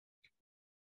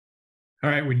All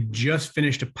right, we just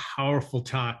finished a powerful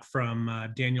talk from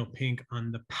Daniel Pink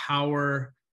on the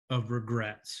power of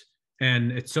regrets.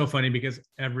 And it's so funny because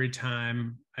every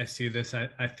time I see this,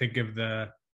 I think of the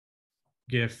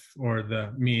GIF or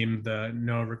the meme, the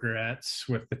no regrets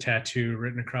with the tattoo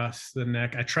written across the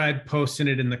neck. I tried posting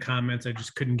it in the comments, I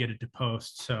just couldn't get it to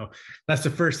post. So that's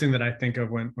the first thing that I think of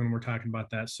when we're talking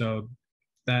about that. So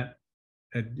that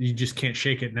you just can't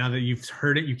shake it. Now that you've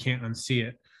heard it, you can't unsee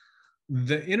it.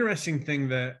 The interesting thing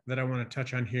that I want to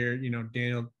touch on here,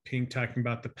 Daniel Pink talking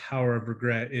about the power of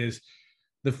regret, is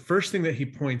the first thing that he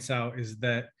points out is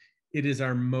that it is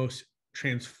our most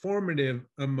transformative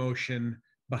emotion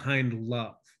behind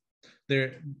love.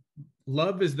 There,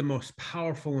 love is the most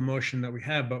powerful emotion that we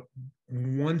have, but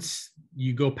once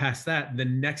you go past that, the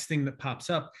next thing that pops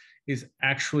up is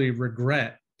actually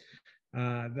regret.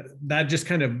 That just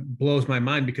kind of blows my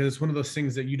mind because it's one of those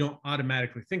things that you don't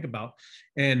automatically think about.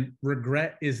 And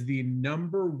regret is the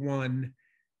number one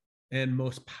and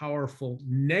most powerful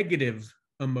negative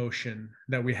emotion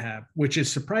that we have, which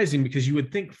is surprising because you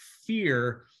would think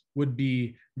fear would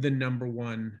be the number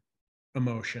one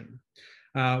emotion.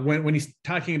 When he's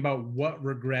talking about what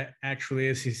regret actually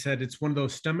is, he said it's one of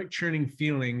those stomach churning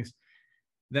feelings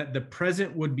that the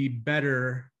present would be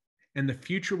better and the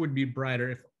future would be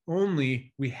brighter if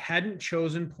only we hadn't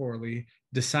chosen poorly,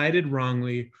 decided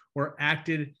wrongly, or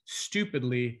acted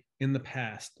stupidly in the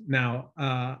past. Now,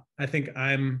 I think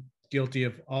I'm guilty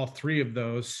of all three of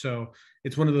those. So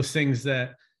it's one of those things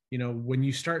that, when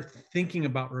you start thinking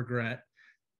about regret,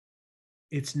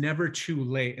 it's never too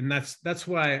late. And that's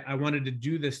why I wanted to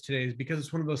do this today, is because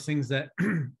it's one of those things that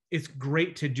it's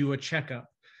great to do a checkup.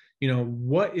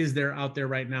 What is there out there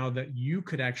right now that you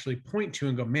could actually point to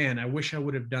and go, man, I wish I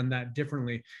would have done that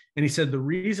differently. And he said the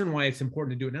reason why it's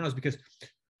important to do it now is because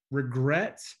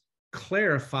regrets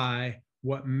clarify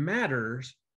what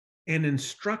matters and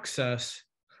instructs us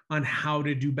on how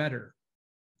to do better.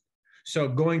 So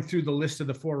going through the list of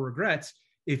the four regrets,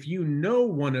 if you know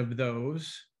one of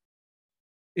those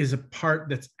is a part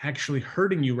that's actually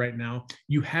hurting you right now,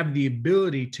 you have the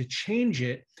ability to change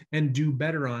it and do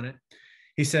better on it.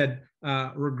 He said,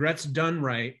 regrets done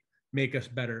right make us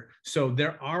better. So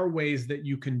there are ways that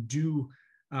you can do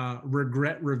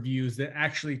regret reviews that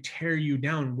actually tear you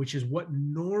down, which is what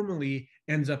normally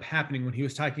ends up happening. When he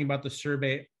was talking about the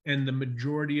survey and the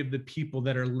majority of the people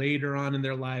that are later on in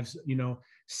their lives,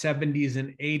 70s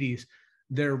and 80s,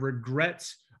 their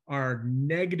regrets are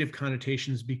negative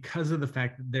connotations because of the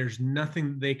fact that there's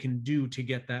nothing they can do to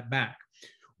get that back.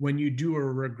 When you do a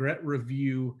regret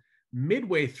review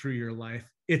midway through your life,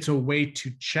 it's a way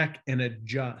to check and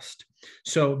adjust.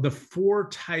 So the four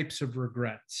types of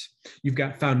regrets, you've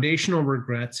got foundational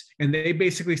regrets, and they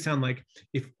basically sound like,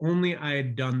 if only I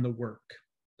had done the work.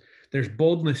 There's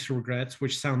boldness regrets,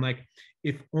 which sound like,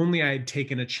 if only I had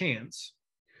taken a chance.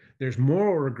 There's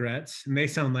moral regrets, and they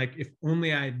sound like, if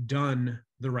only I had done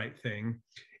the right thing.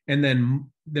 And then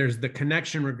there's the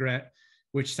connection regret,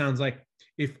 which sounds like,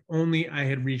 if only I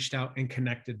had reached out and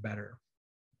connected better.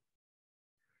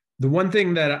 The one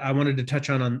thing that I wanted to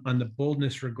touch on the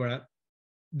boldness regret,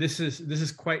 this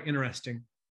is quite interesting.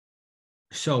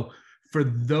 So for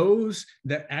those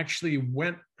that actually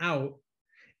went out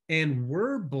and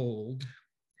were bold,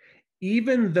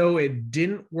 even though it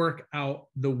didn't work out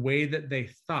the way that they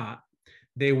thought,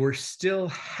 they were still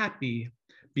happy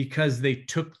because they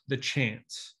took the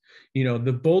chance.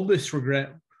 The boldness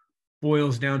regret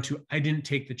boils down to, I didn't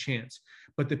take the chance.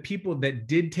 But the people that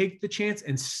did take the chance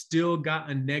and still got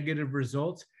a negative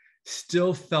result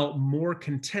still felt more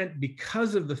content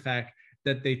because of the fact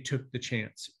that they took the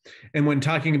chance. And when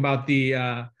talking about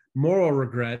the moral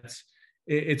regrets,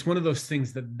 it's one of those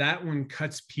things that one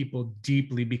cuts people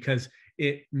deeply because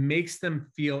it makes them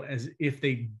feel as if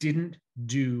they didn't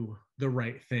do the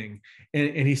right thing.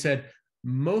 And he said,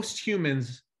 most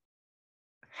humans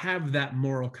have that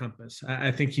moral compass. I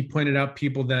think he pointed out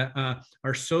people that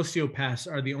are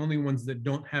sociopaths are the only ones that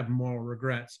don't have moral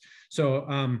regrets.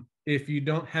 So if you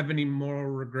don't have any moral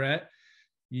regret,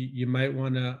 you might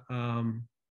want to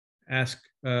ask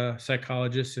a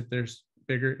psychologist if there's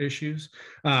bigger issues.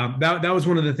 That was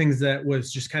one of the things that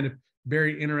was just kind of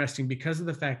very interesting because of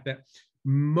the fact that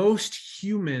most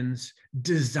humans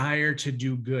desire to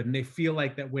do good, and they feel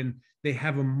like that when they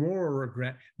have a moral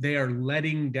regret, they are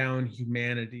letting down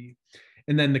humanity.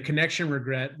 And then the connection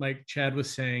regret, like Chad was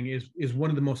saying, is one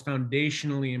of the most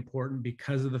foundationally important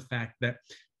because of the fact that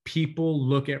people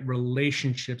look at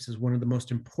relationships as one of the most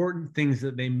important things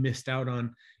that they missed out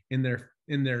on in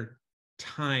their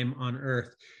time on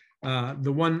earth.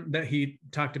 The one that he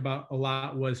talked about a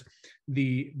lot was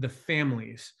the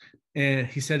families. And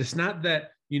he said, it's not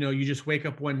that you just wake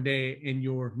up one day and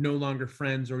you're no longer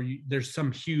friends, or there's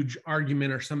some huge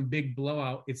argument or some big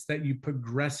blowout. It's that you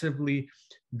progressively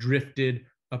drifted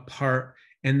apart.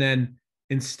 And then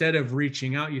instead of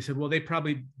reaching out, you said, well, they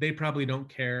probably don't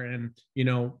care. And,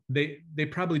 they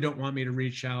probably don't want me to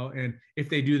reach out. And if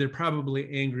they do, they're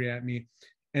probably angry at me.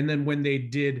 And then when they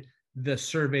did the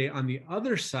survey on the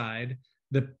other side,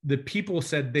 the people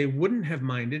said they wouldn't have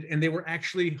minded, and they were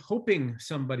actually hoping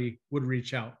somebody would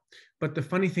reach out. But the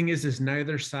funny thing is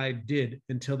neither side did,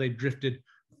 until they drifted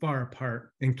far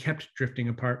apart and kept drifting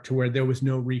apart to where there was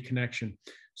no reconnection.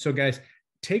 So guys,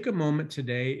 take a moment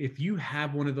today. If you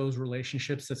have one of those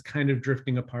relationships that's kind of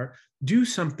drifting apart, do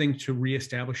something to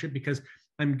reestablish it, because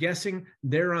I'm guessing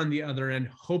they're on the other end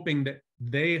hoping that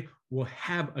they will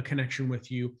have a connection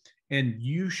with you, and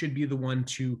you should be the one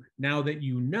to, now that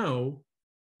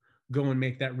go and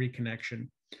make that reconnection.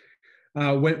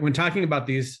 When talking about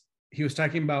these, he was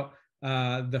talking about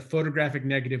the photographic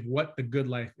negative, what the good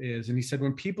life is. And he said,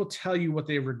 when people tell you what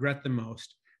they regret the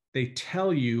most, they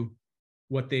tell you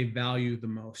what they value the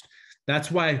most.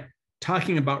 That's why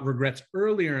talking about regrets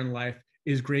earlier in life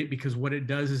is great, because what it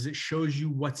does is it shows you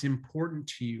what's important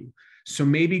to you. So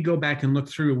maybe go back and look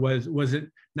through, was it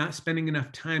not spending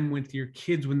enough time with your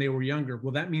kids when they were younger?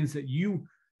 Well, that means that you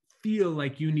feel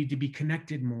like you need to be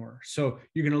connected more. So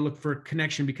you're going to look for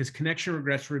connection, because connection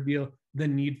regrets reveal the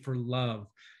need for love.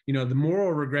 The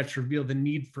moral regrets reveal the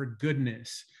need for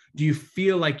goodness. Do you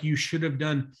feel like you should have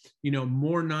done,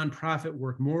 more nonprofit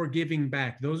work, more giving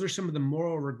back? Those are some of the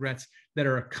moral regrets that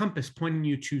are a compass pointing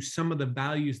you to some of the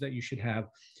values that you should have.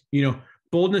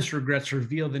 Boldness regrets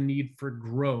reveal the need for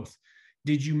growth.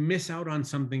 Did you miss out on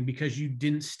something because you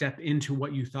didn't step into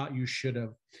what you thought you should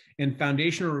have? And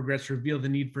foundational regrets reveal the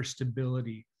need for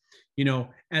stability.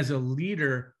 As a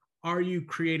leader, are you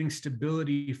creating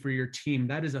stability for your team?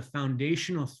 That is a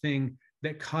foundational thing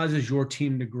that causes your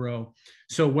team to grow.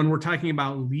 So when we're talking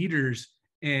about leaders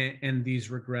and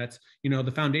these regrets,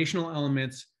 the foundational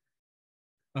elements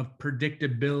of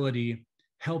predictability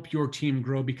help your team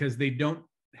grow, because they don't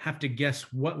have to guess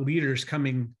what leader's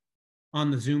coming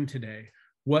on the Zoom today.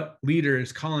 What leader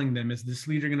is calling them? Is this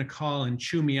leader going to call and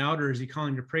chew me out, or is he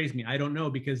calling to praise me? I don't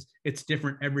know, because it's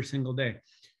different every single day.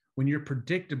 When you're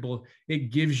predictable,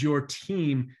 it gives your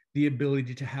team the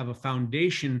ability to have a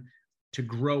foundation to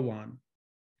grow on.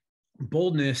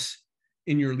 Boldness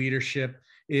in your leadership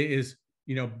is,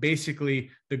 basically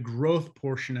the growth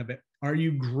portion of it. Are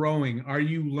you growing? Are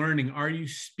you learning? Are you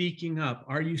speaking up?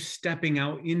 Are you stepping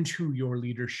out into your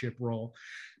leadership role?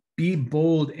 Be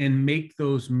bold and make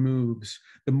those moves.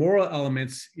 The moral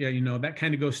elements, that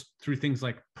kind of goes through things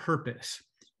like purpose.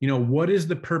 What is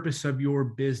the purpose of your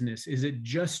business? Is it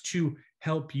just to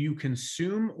help you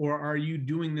consume, or are you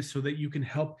doing this so that you can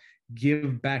help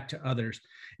give back to others?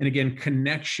 And again,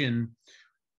 connection,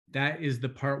 that is the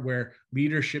part where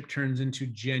leadership turns into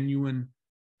genuine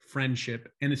friendship.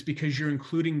 And it's because you're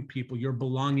including people, you're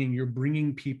belonging, you're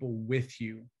bringing people with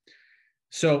you.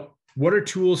 So what are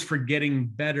tools for getting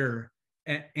better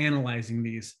at analyzing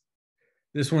these?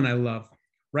 This one I love.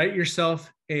 Write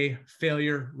yourself a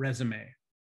failure resume.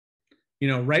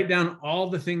 Write down all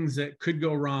the things that could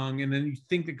go wrong, and then you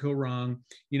think that go wrong.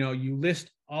 You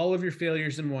list all of your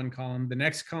failures in one column. The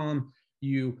next column,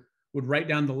 you would write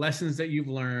down the lessons that you've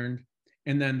learned.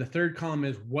 And then the third column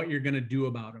is what you're going to do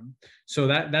about them. So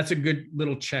that's a good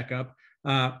little checkup.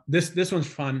 This one's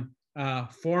fun.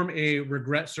 Form a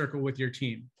regret circle with your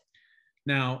team.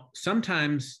 Now,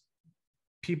 sometimes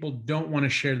people don't want to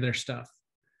share their stuff.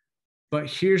 But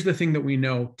here's the thing that we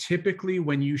know. Typically,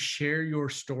 when you share your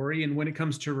story, and when it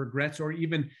comes to regrets or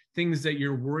even things that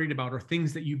you're worried about or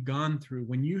things that you've gone through,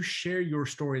 when you share your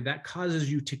story, that causes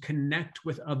you to connect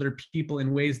with other people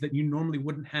in ways that you normally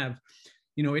wouldn't have.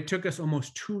 It took us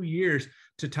almost 2 years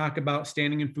to talk about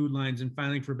standing in food lines and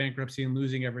filing for bankruptcy and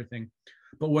losing everything.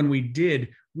 But when we did,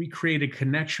 we created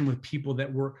connection with people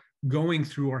that were going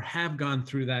through or have gone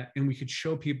through that, and we could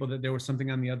show people that there was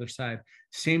something on the other side.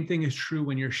 Same thing is true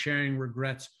when you're sharing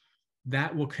regrets.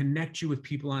 That will connect you with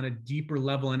people on a deeper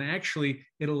level, and actually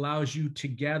it allows you to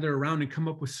gather around and come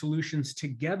up with solutions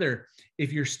together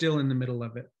if you're still in the middle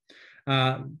of it.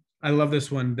 I love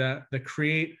this one, the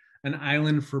create an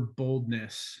island for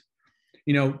boldness.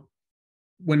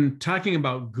 When talking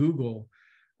about Google,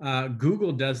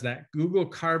 Google does that. Google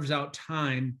carves out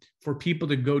time for people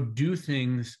to go do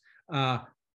things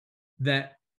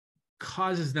that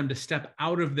causes them to step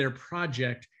out of their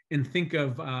project and think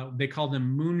of, they call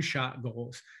them moonshot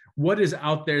goals. What is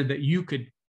out there that you could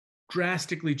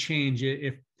drastically change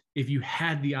if you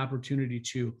had the opportunity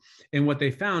to? And what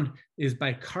they found is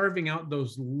by carving out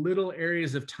those little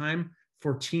areas of time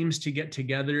for teams to get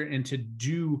together and to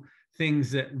do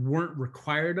things that weren't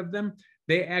required of them.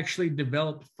 They actually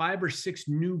developed 5 or 6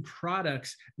 new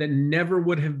products that never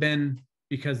would have been,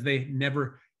 because they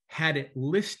never had it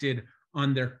listed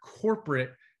on their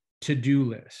corporate to-do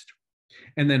list.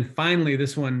 And then finally,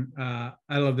 this one,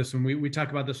 I love this one. We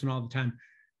talk about this one all the time.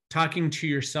 Talking to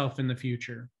yourself in the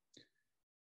future.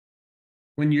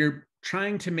 When you're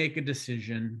trying to make a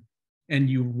decision and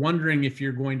you're wondering if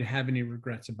you're going to have any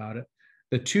regrets about it,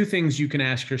 the 2 things you can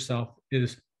ask yourself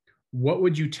is, what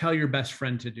would you tell your best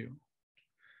friend to do?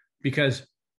 Because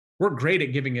we're great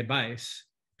at giving advice.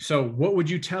 So what would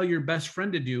you tell your best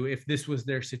friend to do if this was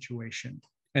their situation?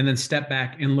 And then step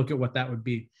back and look at what that would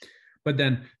be. But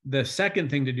then the second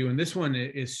thing to do, and this one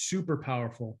is super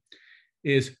powerful,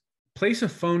 is place a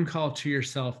phone call to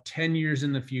yourself 10 years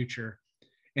in the future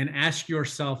and ask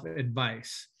yourself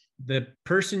advice. The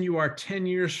person you are 10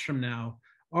 years from now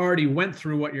already went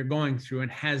through what you're going through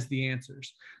and has the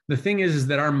answers. The thing is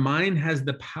that our mind has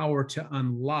the power to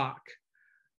unlock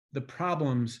the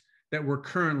problems that we're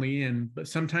currently in, but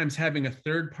sometimes having a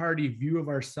third-party view of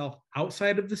ourselves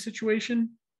outside of the situation,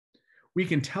 we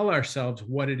can tell ourselves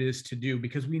what it is to do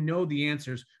because we know the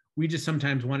answers. We just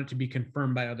sometimes want it to be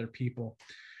confirmed by other people.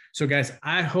 So guys,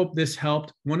 I hope this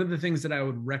helped. One of the things that I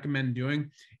would recommend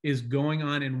doing is going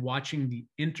on and watching the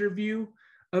interview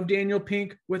of Daniel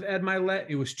Pink with Ed Mylett.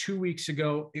 It was 2 weeks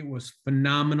ago. It was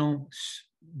phenomenal.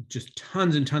 Just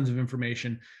tons and tons of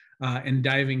information and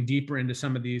diving deeper into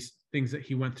some of these things that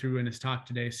he went through in his talk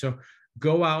today. So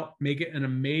go out, make it an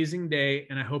amazing day.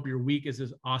 And I hope your week is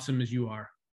as awesome as you are.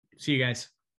 See you guys.